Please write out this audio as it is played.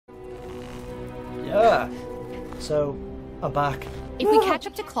So, I'm back. If we catch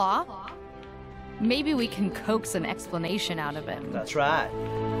up to Claw, maybe we can coax an explanation out of him. That's right.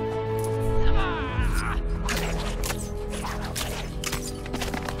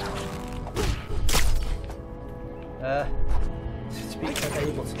 Speaking of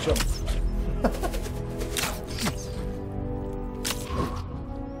able to jump.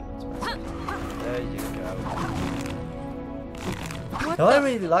 There you go. No, I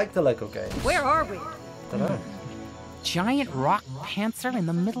really like the Lego games. Where are we? Don't know. Giant rock panther in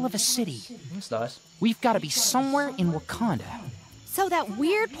the middle of a city. That's nice. We've got to be somewhere in Wakanda. So that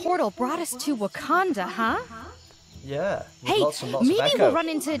weird portal brought us to Wakanda, huh? Yeah. With Hey, lots and lots maybe of echo. we'll run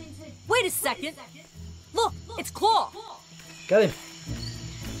into... Wait a second. Look, it's Claw. Get him.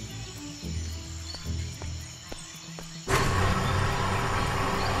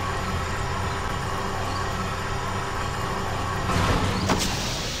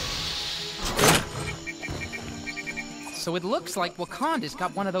 So it looks like Wakanda's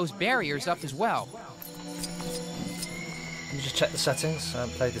got one of those barriers up as well. Let me just check the settings. I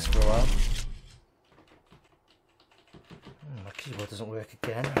haven't played this for a while. My keyboard doesn't work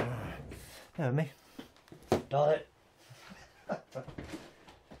again. Bear with me. Got it.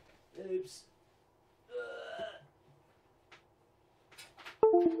 Oops.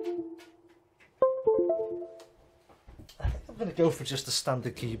 I think I'm going to go for just a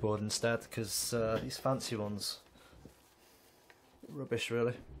standard keyboard instead, because these fancy ones... rubbish,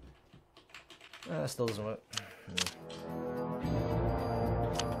 really. It still doesn't work.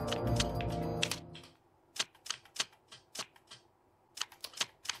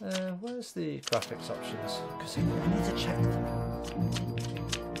 Where's the graphics options? Because I need to check them.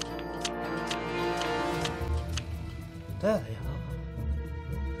 There they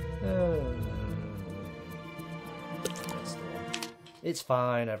are. It's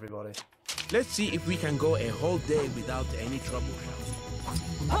fine, everybody. Let's see if we can go a whole day without any trouble.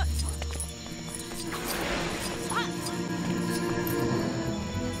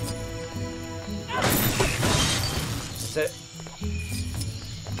 That's it.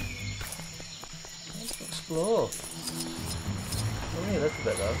 Let's explore. Only a little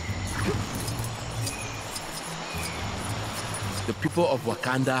bit though. The people of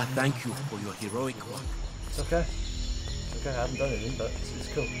Wakanda thank you for your heroic work. It's okay. It's okay, I haven't done anything, but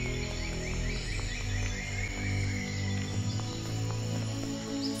it's cool.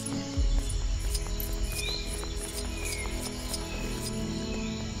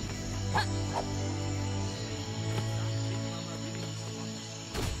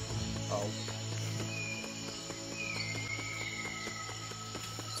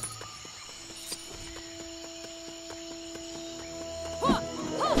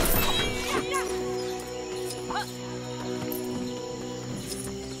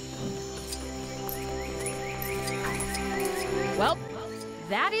 Well,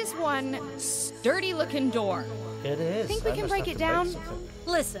 that is one sturdy-looking door. It is. Think we can must break have it to down? something.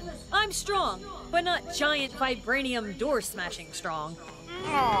 Listen, I'm strong, but not giant vibranium door-smashing strong.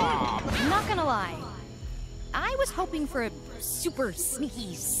 I'm not gonna lie. I was hoping for a super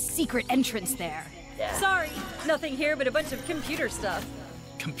sneaky secret entrance there. Sorry, nothing here but a bunch of computer stuff.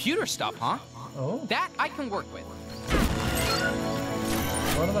 Computer stuff, huh? Oh, That I can work with.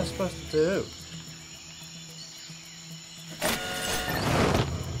 what am I supposed to do?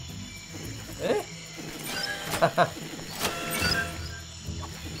 Eh? Okay.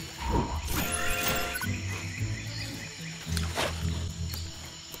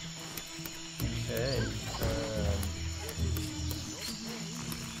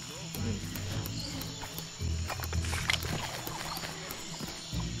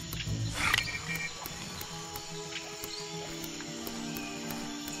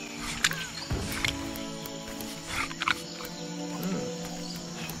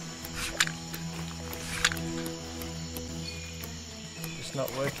 Just not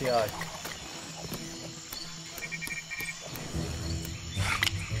working out.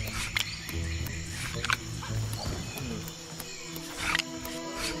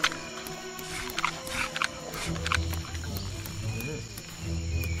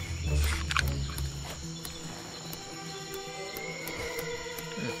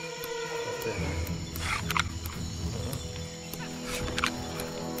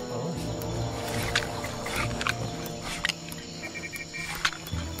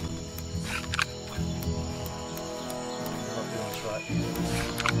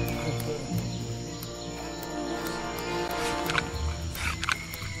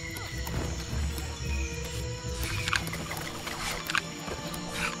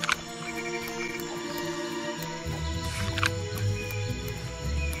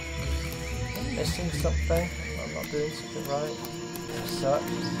 missing something. I'm not doing something right. I suck.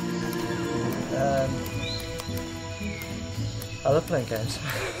 I love playing games.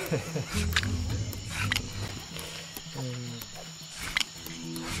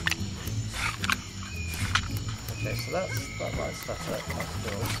 Okay, so that lights that up. That's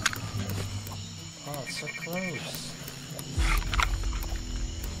good. Oh, it's so close.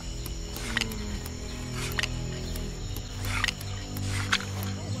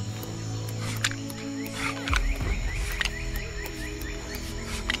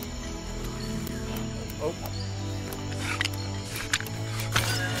 Oh.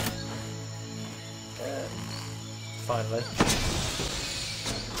 Finally.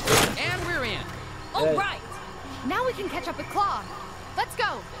 And we're in. All Hey. right. Now we can catch up with Claw. Let's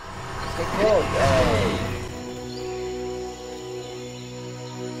go. Get close.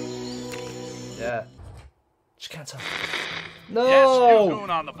 Yeah. Just can't tell. No! Yes, Goon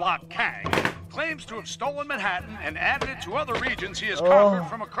on the block Kang claims to have stolen Manhattan and added it to other regions he has conquered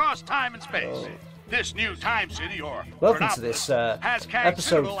from across time and space. This new time city, or Welcome to this has Kang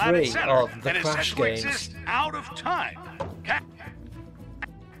episode Citadel at its 3 center, of the and is Crash said to games. exist out of time.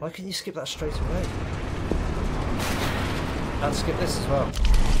 Why couldn't you skip that straight away? And skip this as well.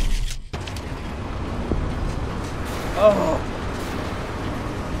 Oh!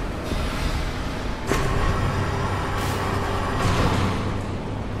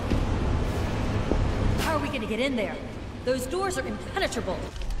 How are we gonna get in there? Those doors are impenetrable.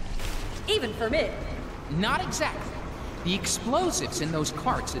 Even for me. Not exactly. The explosives in those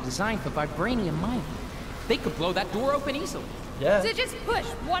carts are designed for vibranium mining. They could blow that door open easily. Yeah. So just push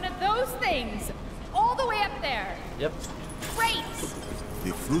one of those things all the way up there. Yep. Great.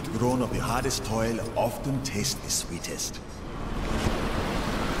 The fruit grown of the hardest toil often tastes the sweetest.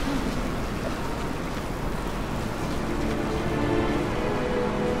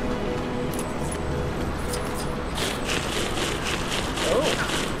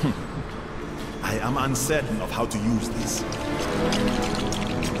 I am uncertain of how to use this.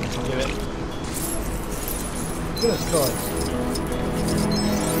 Do it. Goodness Christ.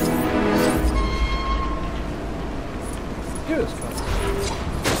 Goodness Christ.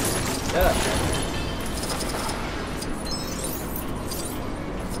 Yeah.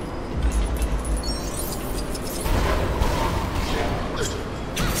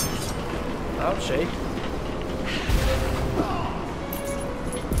 Ouchie.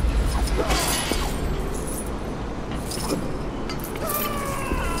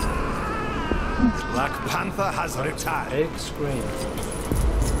 Black Panther has returned. Big scream.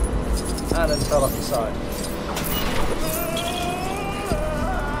 And then fell off the side.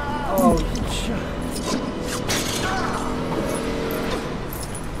 Oh, so.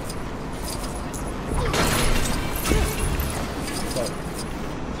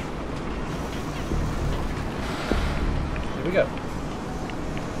 Here we go.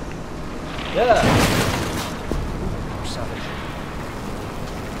 Yeah! Ooh, savage.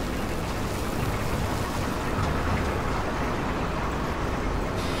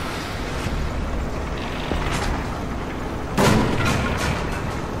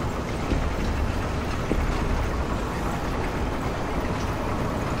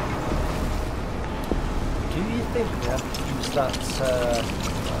 Do you think we have to use that,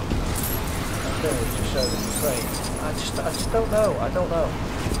 thing to show the train? I just don't know. I don't know.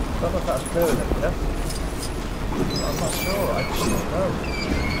 I don't know if that's permanent, you know? I'm not sure. I just don't know.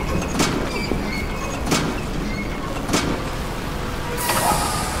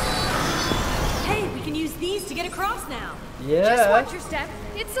 Hey, we can use these to get across now. Yeah. Just watch your step.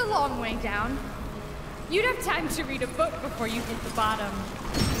 It's a long way down. You'd have time to read a book before you hit the bottom.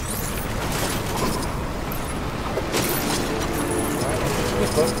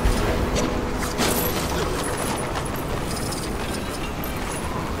 Good book.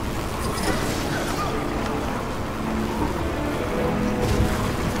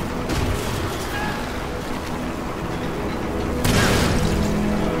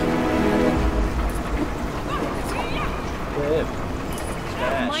 Good.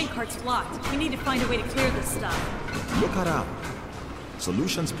 The minecart's blocked. We need to find a way to clear this stuff. Look around.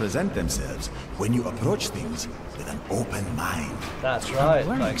 Solutions present themselves when you approach things with an open mind. That's right.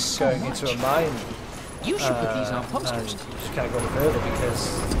 learning Like so going into a much. mine. You should put these on And posters. you just can't go any further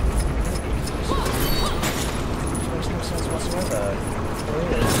because it makes no sense whatsoever.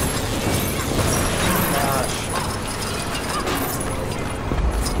 Weird. Gosh.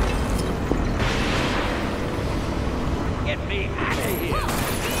 Get me out of here.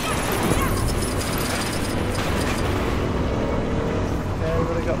 Okay,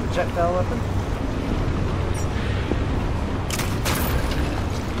 everybody got a projectile weapon?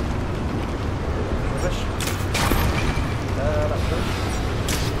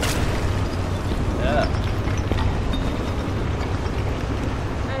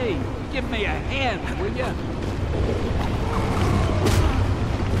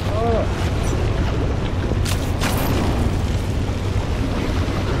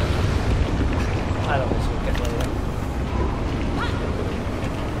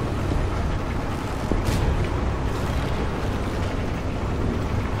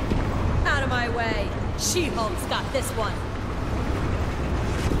 way. She-Hulk's got this one.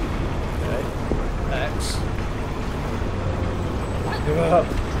 Okay. X. Give up.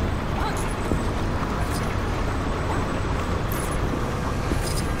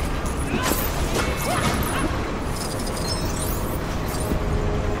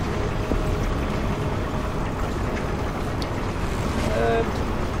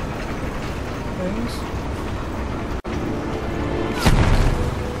 Things.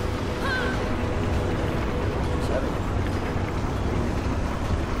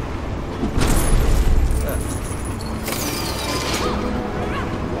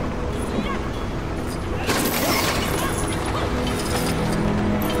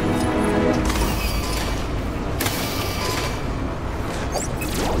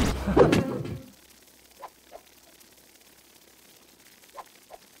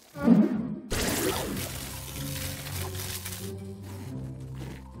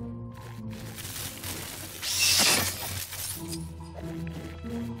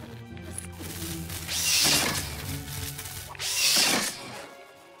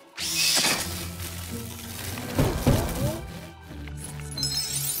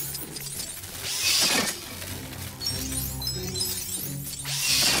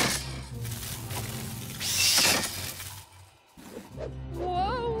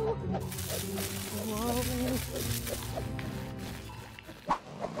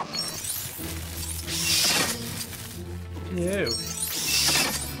 You.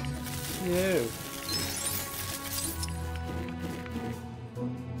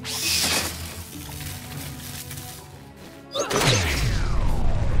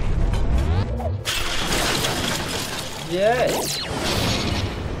 Yay!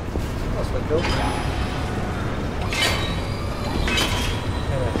 That's so cool.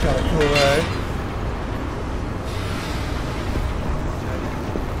 Yeah, kind of cool, right?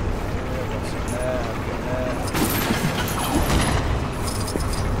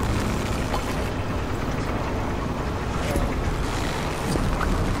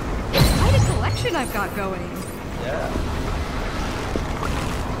 I've got going. Yeah.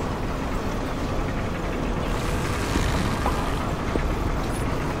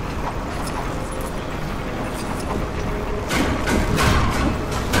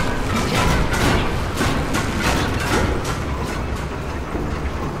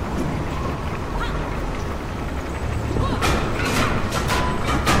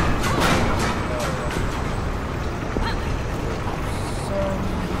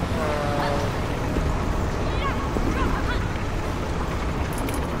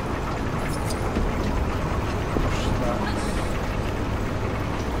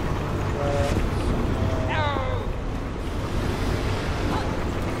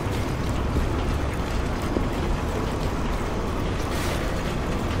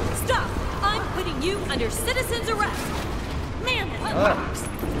 You under citizen's arrest. Man, that works.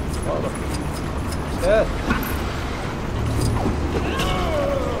 Good.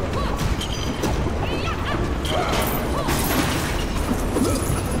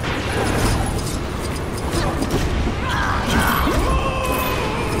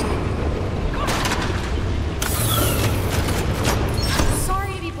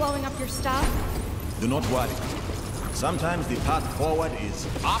 Sorry to be blowing up your stuff. Do not worry. Sometimes the path forward is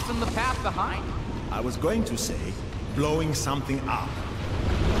often the path behind. I was going to say, blowing something up.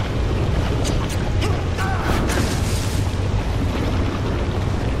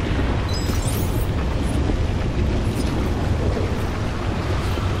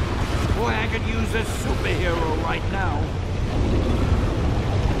 Boy, I could use a superhero right now.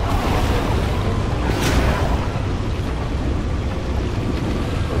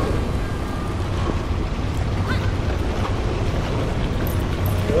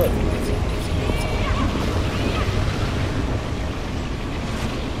 Good.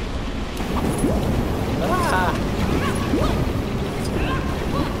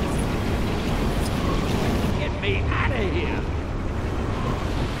 Get me out of here.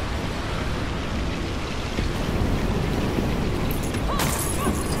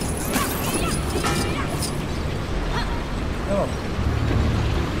 Come on.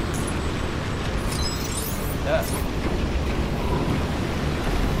 Yeah.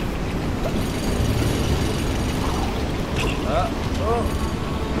 Oh.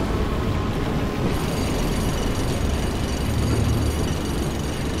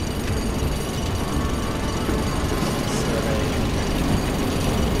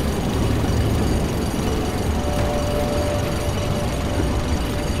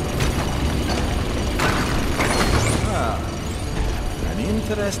 An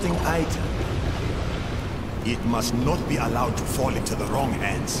interesting item. It must not be allowed to fall into the wrong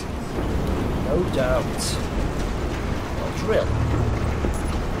hands. No doubt. Well, drill.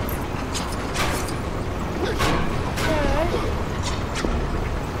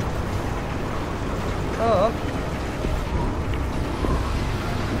 Oh.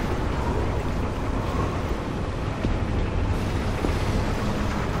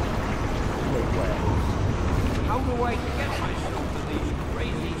 How do I get myself to these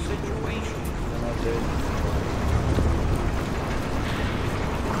crazy situations?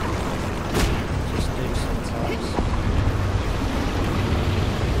 Just do sometimes.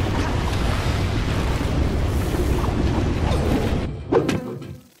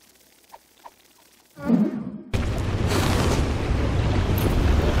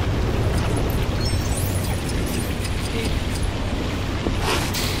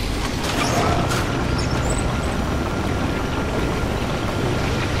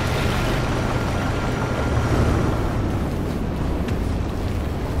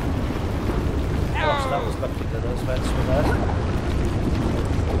 That was lucky that those vents were there.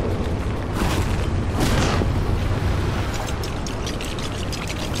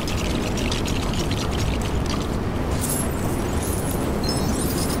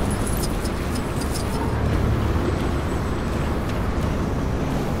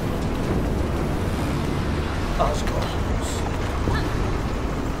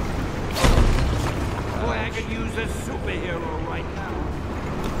 Boy, I could use a superhero right now.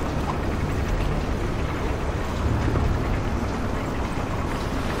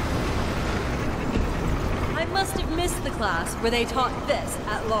 I must have missed the class where they taught this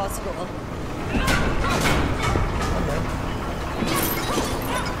at law school.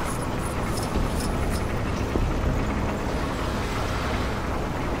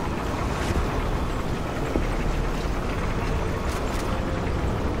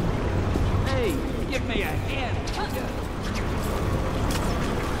 Hey, give me a hand.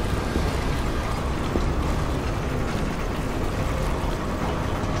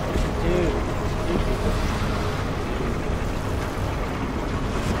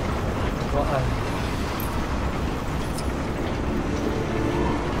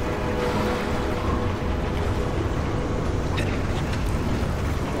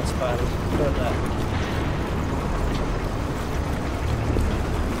 That's bad. Put that.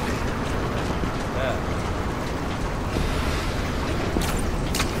 Yeah.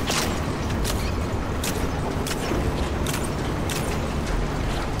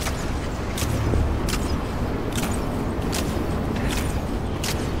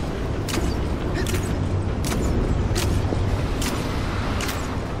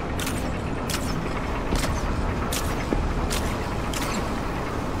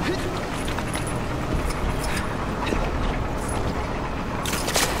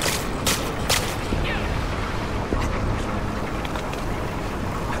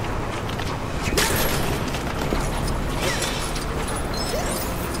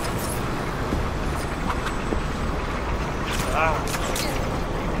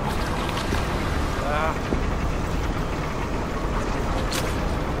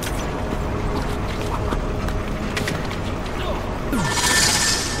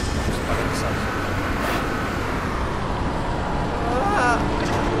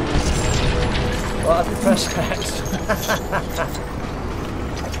 Well, I've pressed X.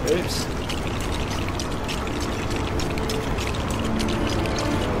 Oops.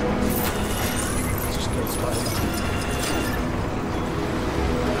 Just killed Spider-Man.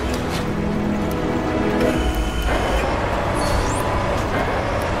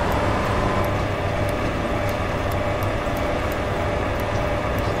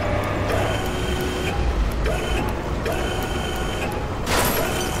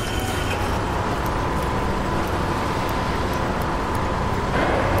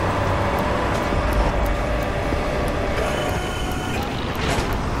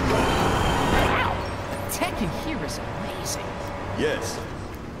 Yes.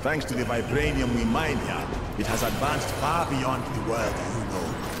 Thanks to the vibranium we mine here, it has advanced far beyond the world you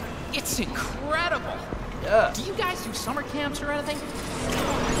know. It's incredible! Yeah. Do you guys do summer camps or anything?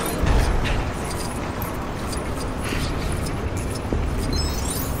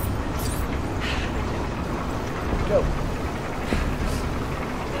 Go.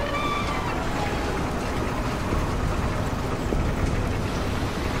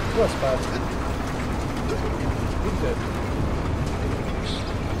 What's bad? You're good.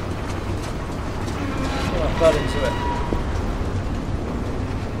 Oh, I fell into it.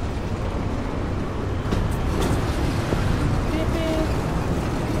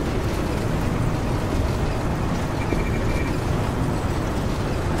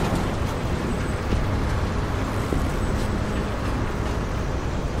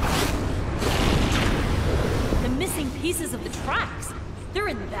 pieces of the tracks. They're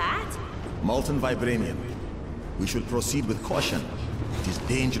in that? Molten vibranium. We should proceed with caution. It is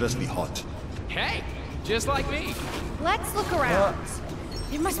dangerously hot. Hey, just like me. Let's look around.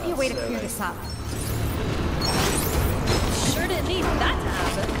 There must be a way to clear this up. Sure didn't need that to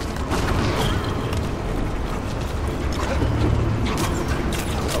happen.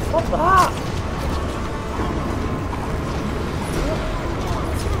 What the heck?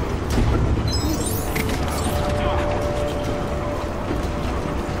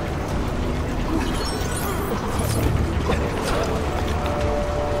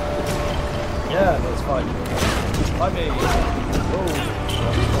 Yeah, that's fine. Find me. Oh,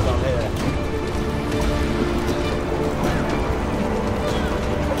 hold on here.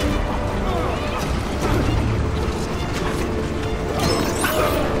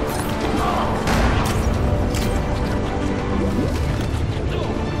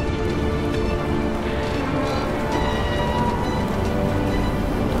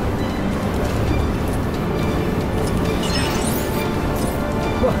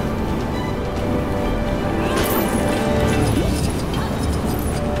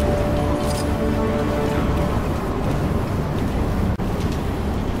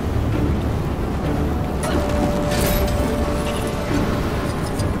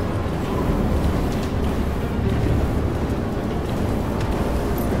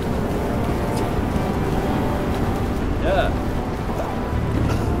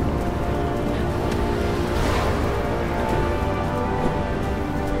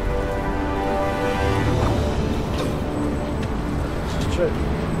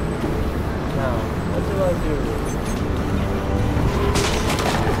 Now, what do I do?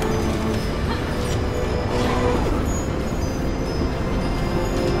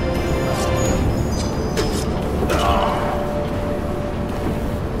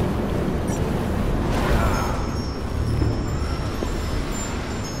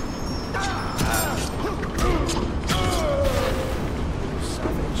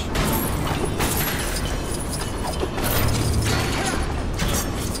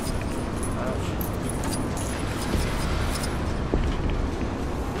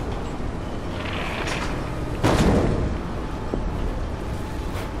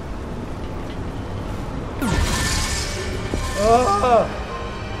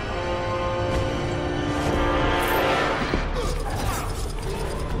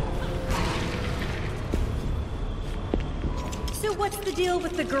 So what's the deal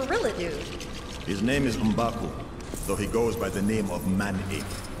with the gorilla dude? His name is M'Baku, though he goes by the name of Man-Ape.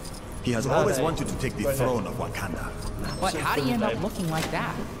 He has always wanted to take the throne of Wakanda. But how do you end up looking like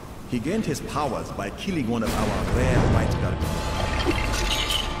that? He gained his powers by killing one of our rare white guardians.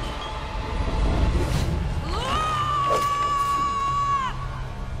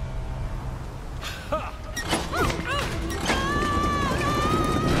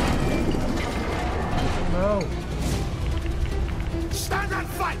 No. Stand and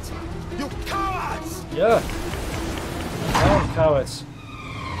fight! You cowards! Yeah. Damn cowards.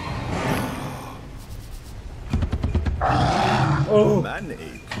 Oh.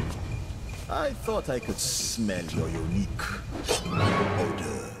 Man-Ape, I thought I could smell your unique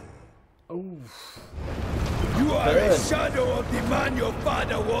odor. Oh. You are a shadow of the man your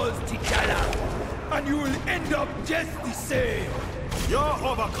father was, T'Challa, and you will end up just the same. Your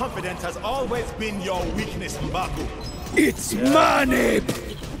overconfidence has always been your weakness, M'Baku. It's Man-Ape,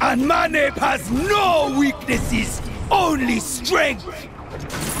 and Man-Ape has no weaknesses, only strength.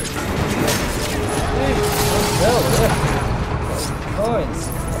 Coins.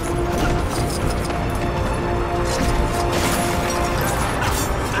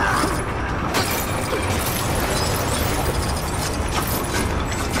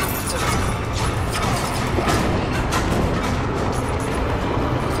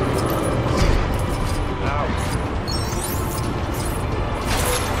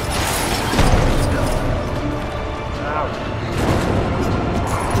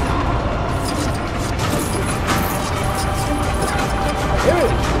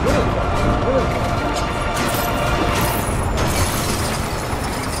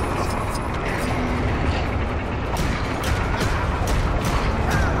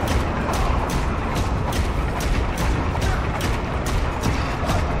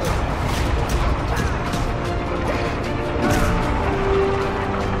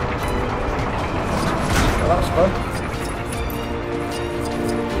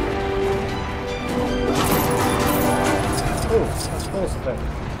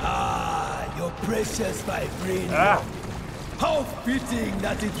 Ah, your precious vibranium. How fitting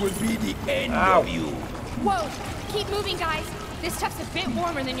that it will be the end of you. Whoa! Keep moving, guys. This stuff's a bit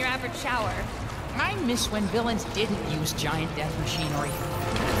warmer than your average shower. I miss when villains didn't use giant death machinery.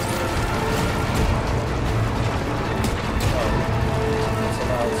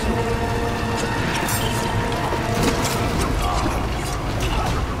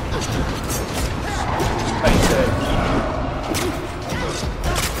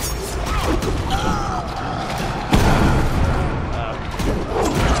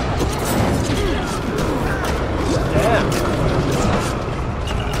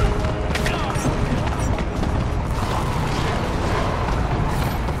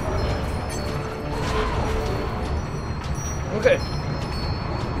 Okay.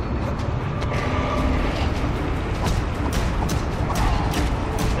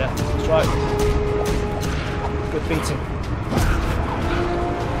 Yeah, that's right. Good beating.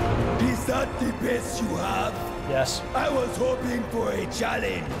 Is that the best you have? Yes. I was hoping for a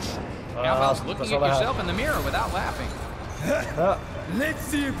challenge. How about looking at yourself in the mirror without laughing? Let's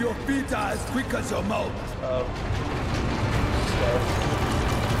see if your feet are as quick as your mouth.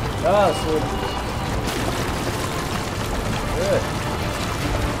 That's good. Good.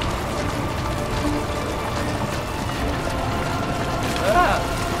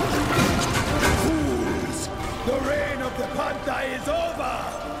 Fools! The reign of the panther is over!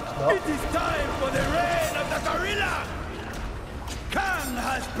 It is time for the reign of the gorilla! Kang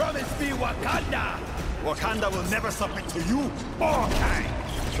has promised me Wakanda! Wakanda will never submit to you or Kang.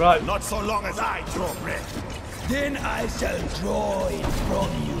 That's right. Not so long as I draw breath. Then I shall draw it from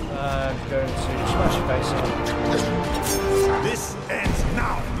you. I'm going to smash your face in. This ends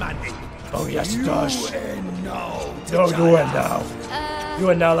now, Mandy. Oh yes, it does. You end now. No, you end now. You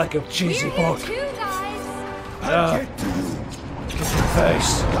are now like a cheesy We're book. here too, guys. I'll get to you. Get your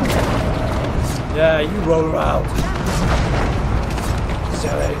face. Yeah, you roll around.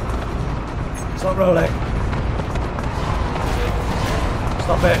 Silly. Stop rolling.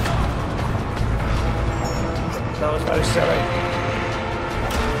 Stop it. That was very silly.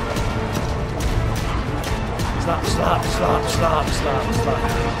 Slap, slap, slap, slap, slap, slap.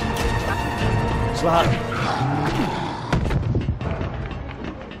 Slap.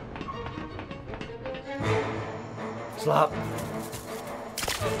 Slap.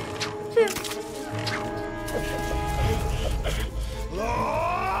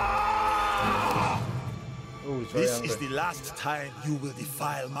 Ooh, he's very This angry. is the last time you will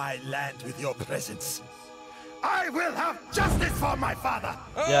defile my land with your presence. I will have justice for my father!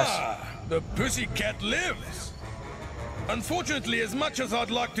 Yes. The pussycat lives. Unfortunately, as much as I'd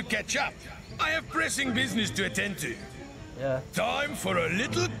like to catch up, I have pressing business to attend to. Yeah. Time for a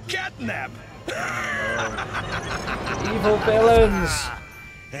little catnap. Evil villains.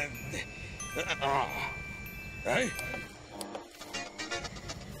 Hey?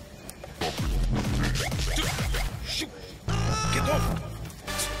 Shoot! Get off!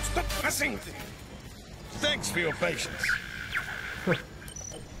 Stop pressing! Thanks for your patience.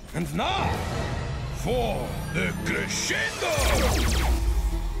 And now, for the crescendo!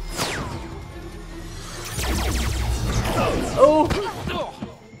 Oh!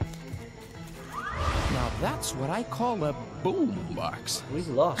 Now that's what I call a boombox. We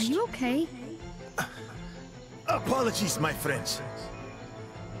lost. Are you okay? Apologies, my friends.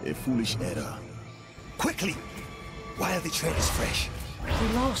 A foolish error. Quickly, while the train is fresh. We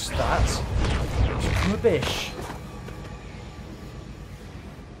lost that. It's rubbish.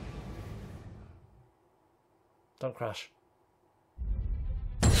 Don't crash.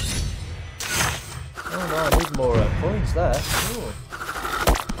 Oh no, I need more points there. Ooh.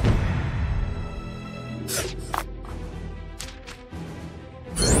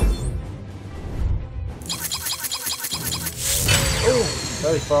 Oh,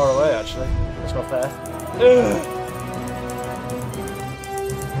 very far away actually. That's not fair. Ugh.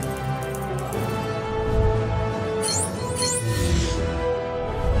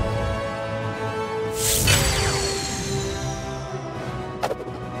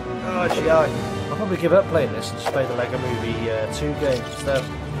 Oh, gee, I'll probably give up playing this and just play the Lego Movie 2 game instead.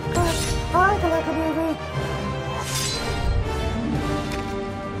 Hi, the Lego Movie!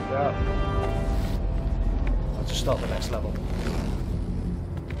 Yeah. I'll just start the next level.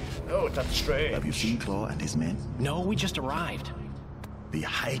 Oh, that's strange. Have you seen Claw and his men? No, we just arrived. The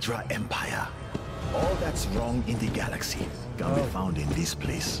Hydra Empire. All that's wrong in the galaxy can be found in this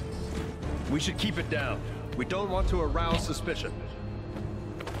place. We should keep it down. We don't want to arouse suspicion.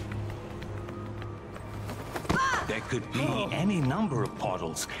 There could be any number of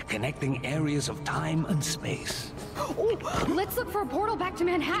portals connecting areas of time and space. Ooh, let's look for a portal back to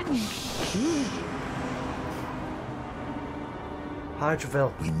Manhattan.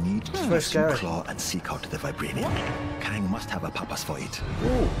 Hydraville. We need to very use scary. Claw and seek out the Vibranium. Kang must have a purpose for it.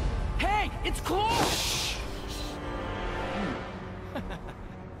 Ooh. Hey, it's close!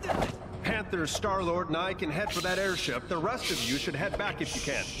 Panther, Star-Lord, and I can head for that airship. The rest of you should head back if you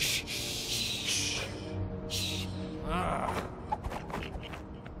can.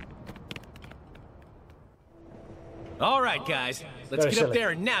 All right, guys. Let's get up there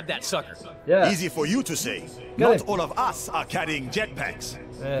and nab that sucker. Yeah. Easy for you to say. Not all of us are carrying jetpacks.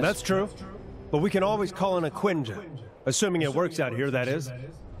 Yes. That's true. But we can always call in a Quinjet. Assuming it works out here, that is.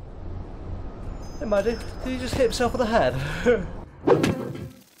 Hey, Maddie, did he just hit himself on the head?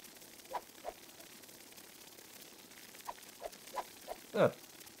 Oh.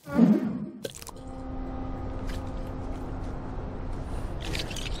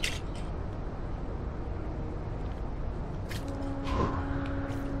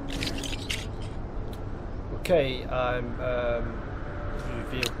 Okay, I'm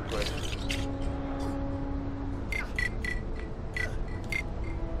vehicle grid.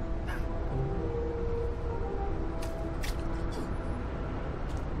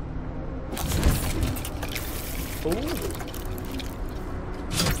 Ooh.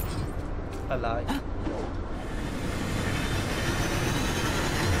 I like.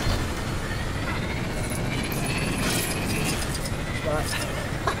 Right.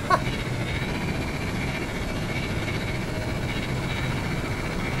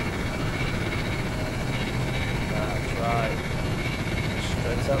 That's right.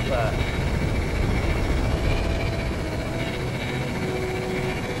 Straight up there.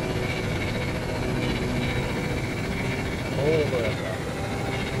 All the way up there.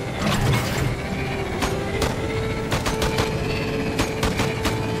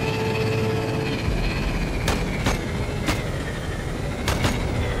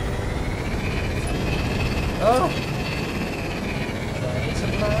 Oh! It's a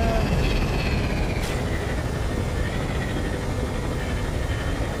man!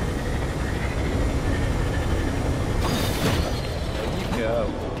 There you go.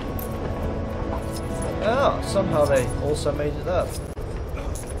 Oh, somehow they also made it up.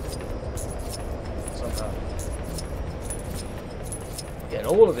 Somehow. Getting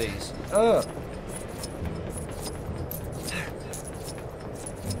all of these. Oh!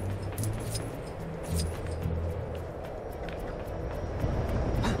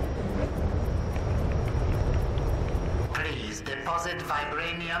 Deposit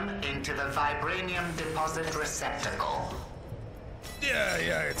vibranium into the vibranium deposit receptacle.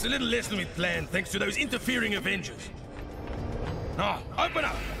 Yeah, it's a little less than we planned thanks to those interfering Avengers. Oh, open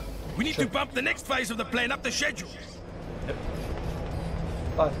up! We need to bump the next phase of the plan up the schedule. Yep.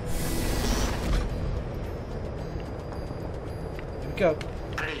 Bye. Here we go.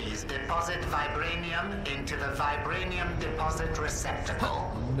 Please deposit vibranium into the vibranium deposit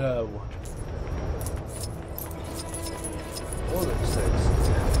receptacle. No. All of six.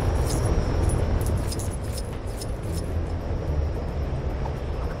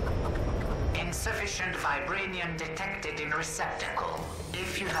 Insufficient vibranium detected in receptacle.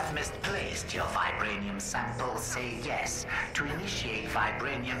 If you have misplaced your vibranium sample, say yes to initiate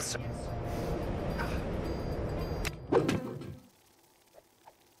vibranium.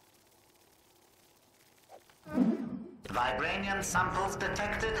 Vibranium samples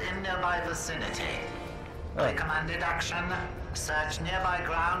detected in nearby vicinity. Recommended action: search nearby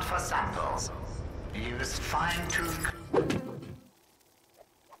ground for samples. Use fine-tooth.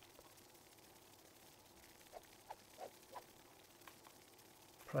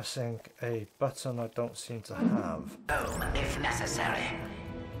 Pressing a button I don't seem to have. Home, if necessary.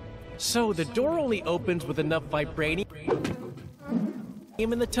 So the door only opens with enough vibranium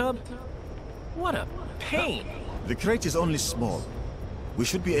in the tub? What a pain! The crate is only small. We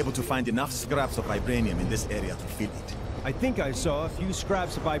should be able to find enough scraps of vibranium in this area to fill it. I think I saw a few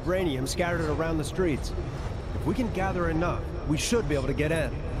scraps of vibranium scattered around the streets. If we can gather enough, we should be able to get in.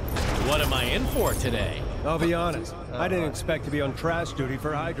 What am I in for today? I'll be honest, I didn't expect to be on trash duty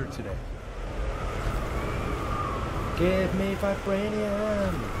for Hydra today. Give me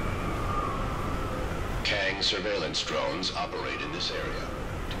vibranium! Kang surveillance drones operate in this area.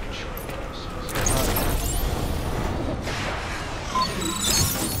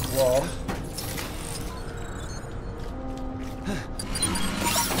 One.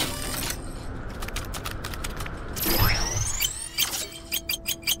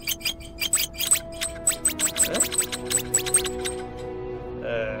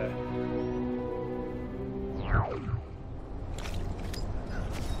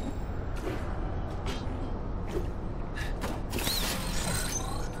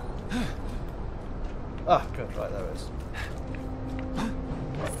 Ah, good, right, there it is.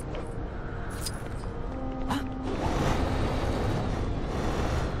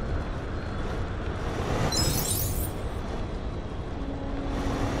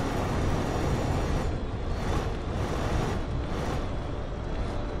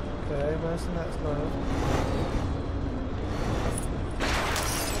 Where's the next load?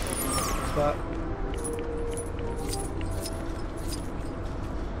 It's back.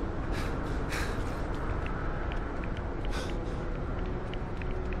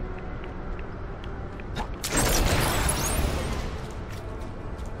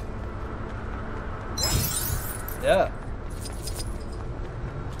 Yeah.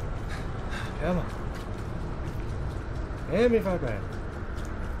 Come on. Give me vibrate.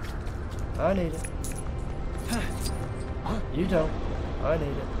 I need it. You don't. I need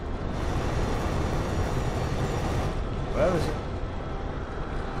it. Where is it?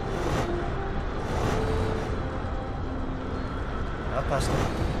 I passed it.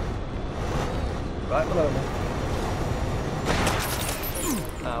 Right below me.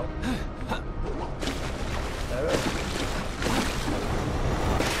 Ow. There it is.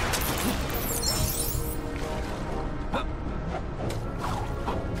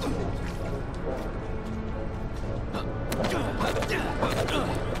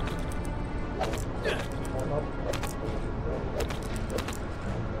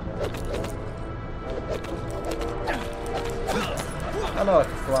 I know I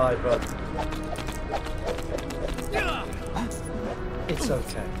can fly, but it's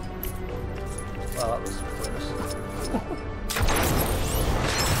okay. Well, that was close.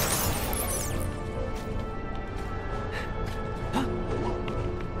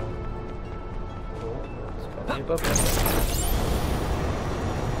 It's probably above me.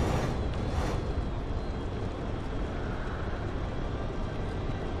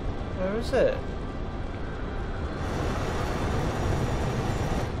 Where is it?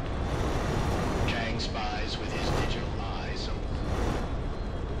 Kang spies with his digital eyes.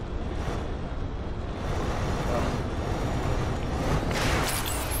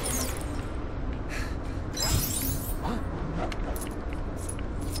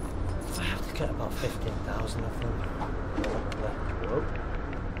 I have to get about 15,000 of them. Whoa.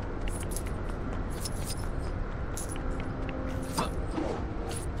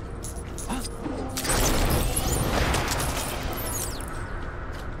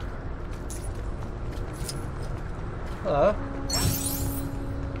 Hello.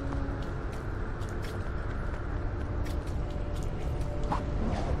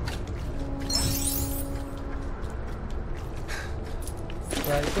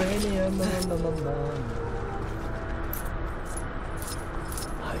 Vibranium,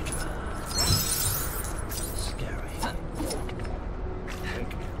 Hydra. Scary.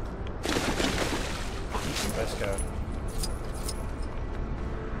 Let's go.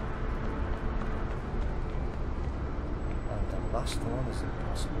 And the last one is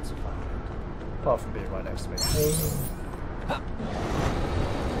impossible to find. Apart from being right next to me.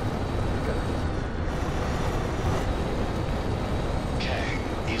 Kang,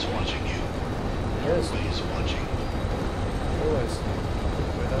 he's watching you. Yes. Always watching. Always.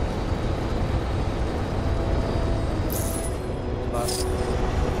 With us.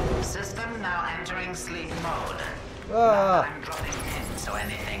 System now entering sleep mode. Ah. I'm dropping in, so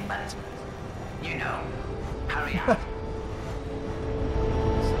anything but, you know, hurry up.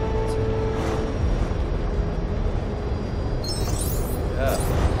 Yeah.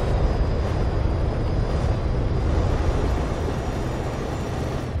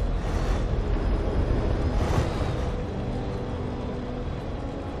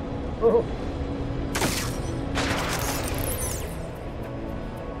 Oh.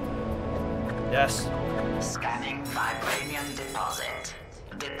 Yes. Scanning vibranium deposit.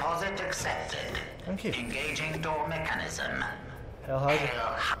 Deposit accepted. Thank you. Engaging door mechanism. Hell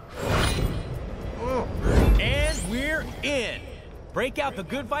Hydra. And we're in. Break out the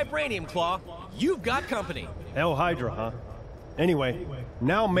good vibranium claw. You've got company. Hell Hydra, huh? Anyway,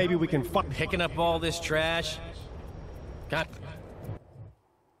 now maybe we can picking up all this trash. Got.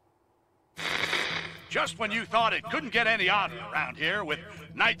 Just when you thought it couldn't get any odder around here, with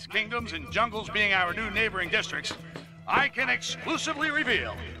Knights, Kingdoms, and Jungles being our new neighboring districts, I can exclusively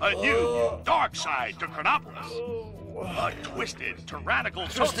reveal a new dark side to Chronopolis. A twisted, tyrannical,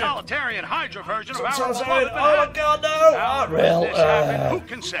 totalitarian Hydra version of our Totalitarian. Oh my God, no! How Real, this happened, who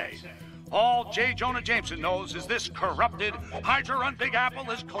can say? All J. Jonah Jameson knows is this corrupted Hydra-run Big Apple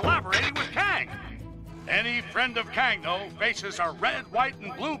is collaborating with Kang. Any friend of Kang, though, faces a red, white,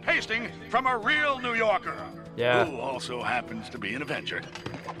 and blue pasting from a real New Yorker. Yeah. Who also happens to be an Avenger.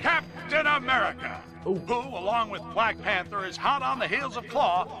 Captain America. Who, along with Black Panther, is hot on the heels of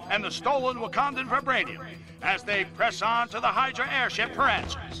Claw and the stolen Wakandan vibranium as they press on to the Hydra airship for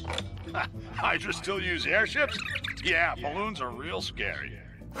answers. Hydra still use airships? Yeah, balloons are real scary.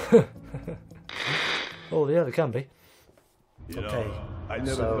 Oh, yeah, they can be. You Okay. know, I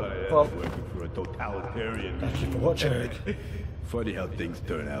never So, thought I'd well, end up working for a totalitarian. Thank you for watching. Funny how things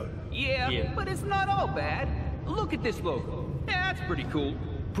turn out. Yeah, but it's not all bad. Look at this logo. Yeah, that's pretty cool.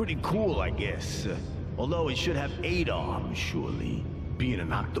 Pretty cool, I guess. Although it should have 8 arms, surely. Being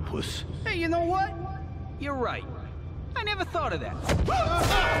an octopus. Hey, you know what? You're right. I never thought of that.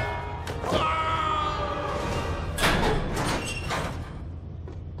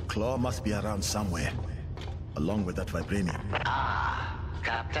 Claw must be around somewhere. Along with that vibranium. Ah,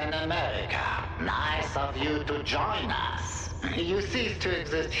 Captain America. Nice of you to join us. You cease to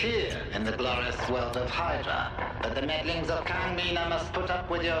exist here in the glorious world of Hydra, but the meddlings of Kang Mina must put up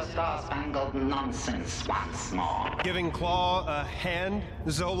with your star-spangled nonsense once more. Giving Claw a hand,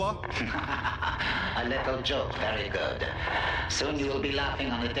 Zola? A little joke, very good. Soon you will be laughing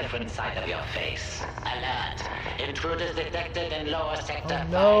on a different side of your face. Alert! Intruders detected in lower sector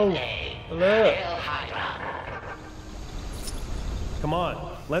 5A. Alert! Hail Hydra! Come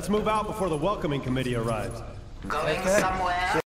on, let's move out before the welcoming committee arrives. Going somewhere?